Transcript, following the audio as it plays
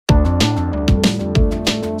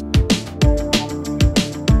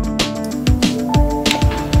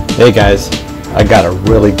Hey guys, I got a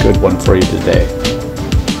really good one for you today.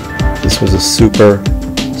 This was a super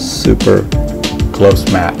close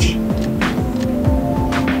match.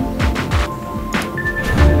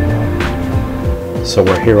 So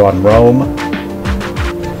we're here on Rome.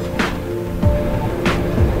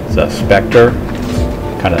 It's a Spectre.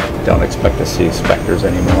 Kind of don't expect to see Spectres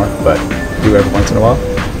anymore, but do every once in a while.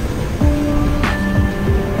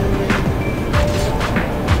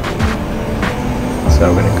 So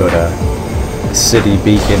we're going to go to City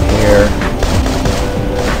Beacon here.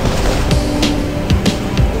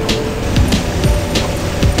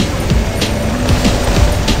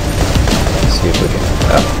 Let's see if we can...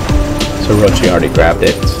 Oh. So Rochi already grabbed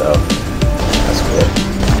it, so that's cool.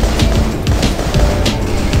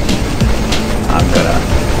 I'm going to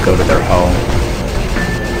go to their home.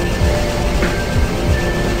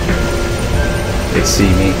 They see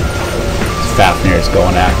me. Fafnir is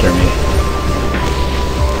going after me.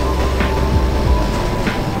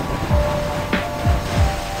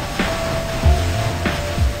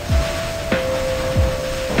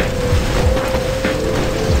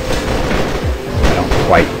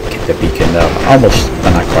 Quite get the beacon though. Almost,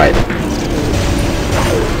 but not quite.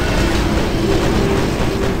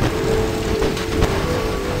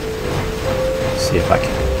 See if I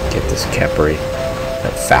can get this Khepri.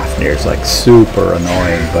 That Fafnir's like super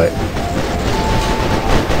annoying, but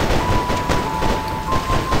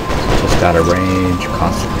just out of range,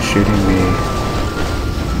 constantly shooting me.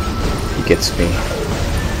 He gets me.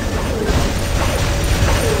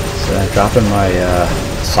 So I'm dropping my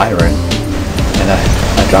siren. And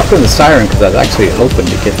I dropped in the siren because I was actually hoping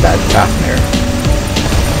to get that Fafnir.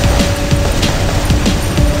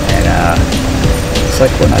 And it's like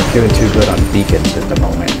we're not doing too good on beacons at the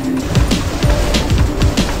moment.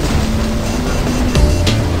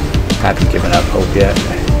 Haven't given up hope yet.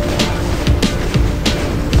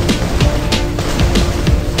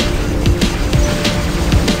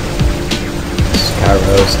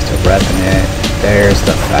 Skyros to Revenant. There's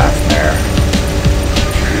the Fafnir.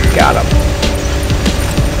 Got him.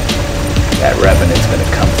 That Revenant's gonna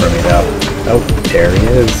come for me though. Oh, there he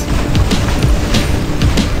is.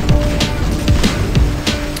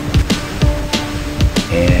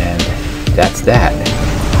 And that's that.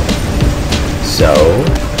 So,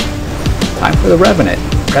 time for the Revenant.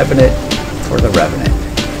 Revenant for the Revenant.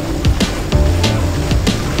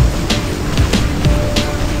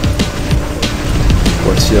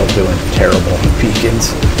 We're still doing terrible on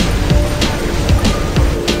beacons.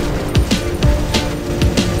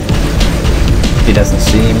 He doesn't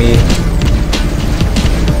see me.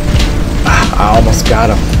 I almost got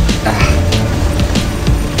him.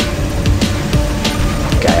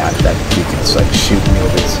 Guy out of that beacon's like shooting me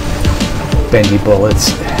with his bendy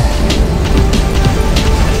bullets.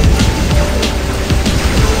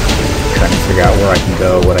 Trying to figure out where I can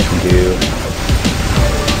go, what I can do.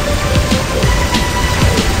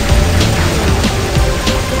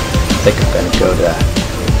 I think I'm gonna go to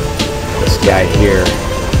this guy here.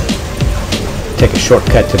 Take a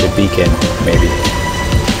shortcut to the beacon, maybe.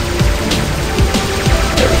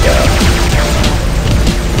 There we go.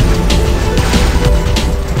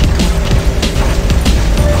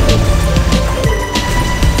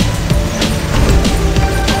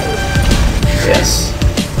 Yes.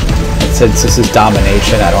 And since this is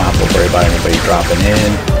domination, I don't have to worry about anybody dropping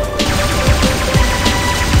in.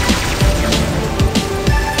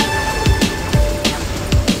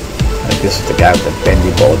 I think this is the guy with the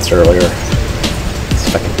bendy bullets earlier.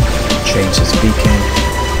 If I can change this beacon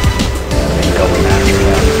and go in after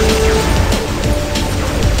him.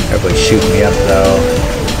 Everybody's shooting me up though.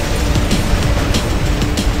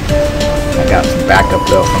 I got some backup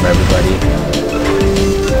though from everybody.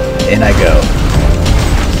 In I go.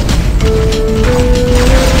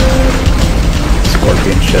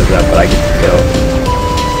 Scorpion shows up, but I get the kill.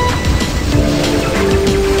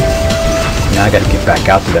 Now I gotta get back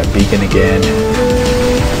out to that beacon again.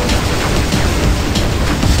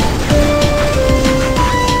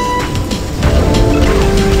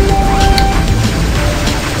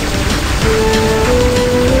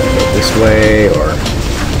 This way, or I'm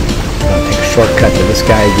gonna take a shortcut to this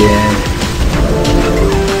guy again.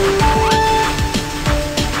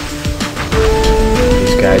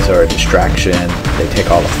 These guys are a distraction. They take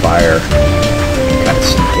all the fire. Kind of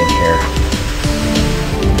sneak in here.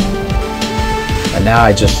 And now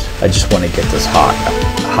I just want to get this Hawk.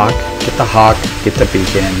 Get the Hawk, get the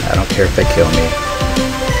beacon. I don't care if they kill me.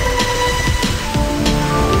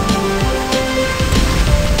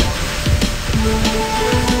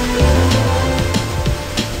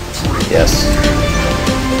 Yes.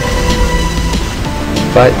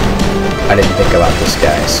 But I didn't think about this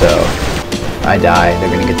guy, so I die, they're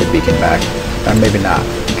gonna get the beacon back. Or maybe not.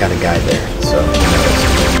 Got a guy there, so who knows.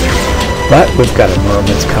 But we've got a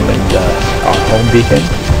merman's coming to our home beacon.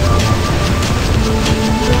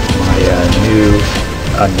 My new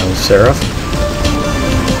unknown seraph.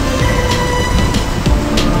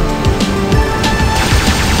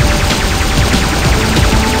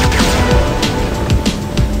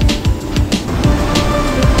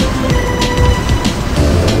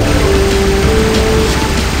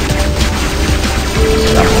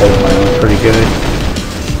 Pretty good.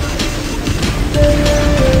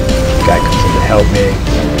 Guy comes in to help me.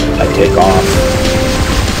 I take off.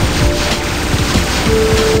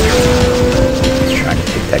 He's trying to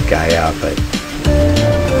take that guy out, but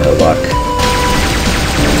no luck.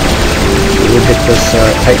 We'll get this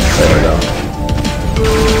Titan Slayer though.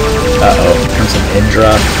 Uh-oh, comes some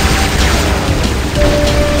Indra.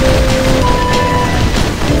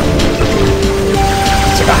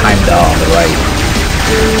 It's like a Heimdall on the right.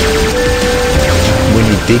 We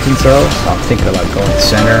need beacons though, so I'm thinking about going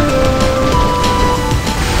center.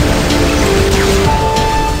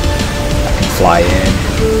 I can fly in.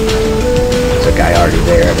 There's a guy already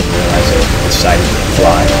there. I didn't realize I decided to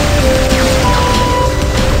fly.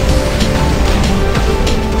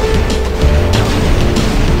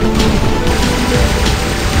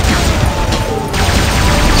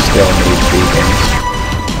 Still need beacons.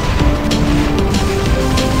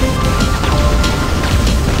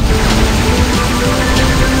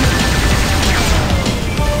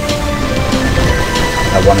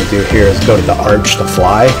 I want to do here is go to the arch to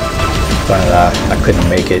fly, but I couldn't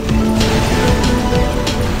make it.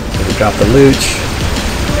 So we drop the Luch.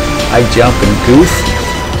 I jump and goof,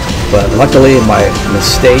 but luckily my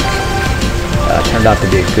mistake turned out to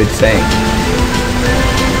be a good thing.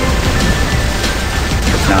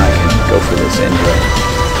 Because now I can go for this Indra.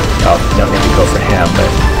 Oh, don't need to go for him,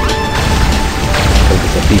 but go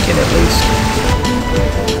get the beacon at least.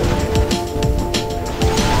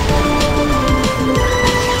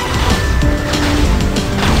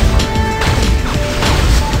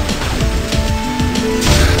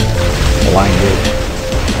 Blinded.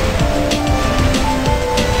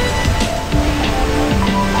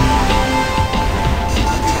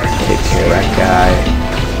 Take care of that guy.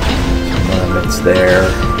 Merman's there.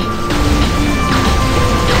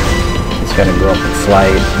 He's gonna go up in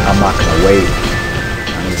flight. I'm not gonna wait.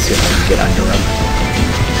 I'm gonna see if I can get under him.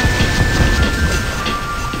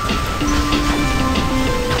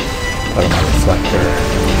 Put him on reflector.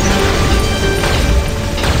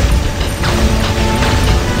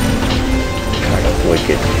 Avoid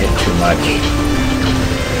getting hit too much.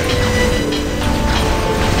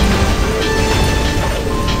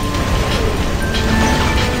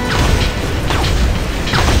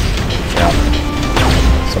 Jump.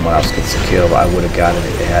 Someone else gets the kill, but I would have got it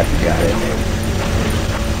if they hadn't got it.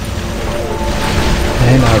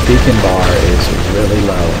 And our beacon bar is really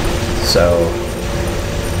low, so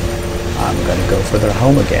I'm gonna go for their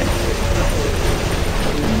home again.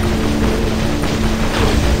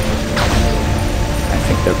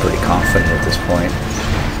 They're pretty confident at this point.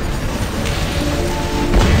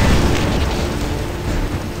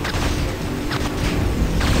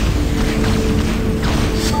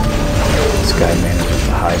 This guy manages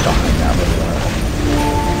to hide behind that little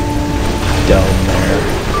dome there.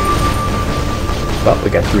 But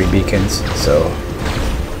we got 3 beacons, so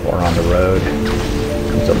we're on the road.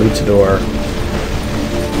 Comes a luchador.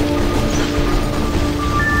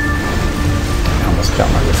 Got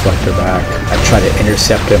my reflector back. I try to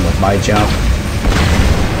intercept him with my jump.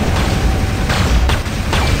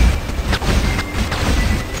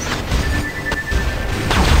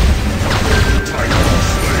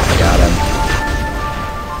 Got him.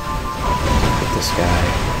 Get this guy.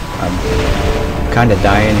 I'm kind of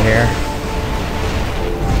dying here.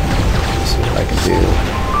 Let's see what I can do.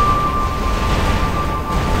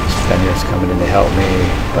 This Fenrir's coming in to help me,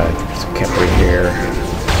 but there's a Kemper here.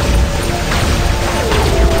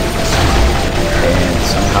 And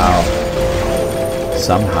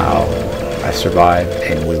somehow I survive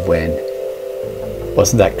and we win.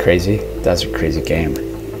 Wasn't that crazy? That's a crazy game.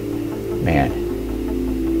 Man.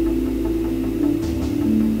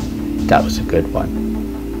 That was a good one.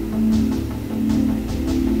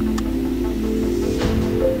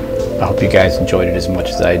 I hope you guys enjoyed it as much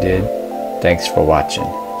as I did. Thanks for watching.